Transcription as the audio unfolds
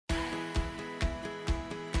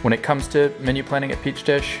When it comes to menu planning at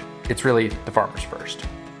PeachDish, it's really the farmers first.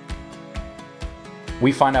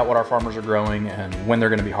 We find out what our farmers are growing and when they're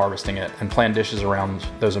going to be harvesting it and plan dishes around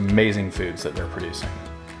those amazing foods that they're producing.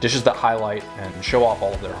 Dishes that highlight and show off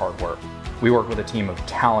all of their hard work. We work with a team of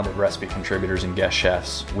talented recipe contributors and guest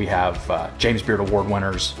chefs. We have James Beard Award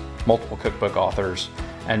winners, multiple cookbook authors,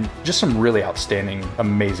 and just some really outstanding,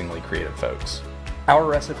 amazingly creative folks. Our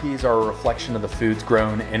recipes are a reflection of the foods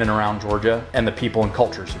grown in and around Georgia and the people and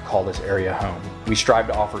cultures who call this area home. We strive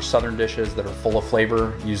to offer southern dishes that are full of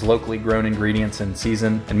flavor, use locally grown ingredients in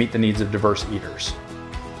season, and meet the needs of diverse eaters.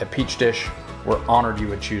 At PeachDish, we're honored you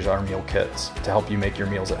would choose our meal kits to help you make your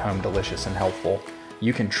meals at home delicious and healthful.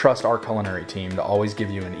 You can trust our culinary team to always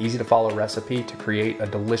give you an easy-to-follow recipe to create a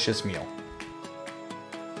delicious meal.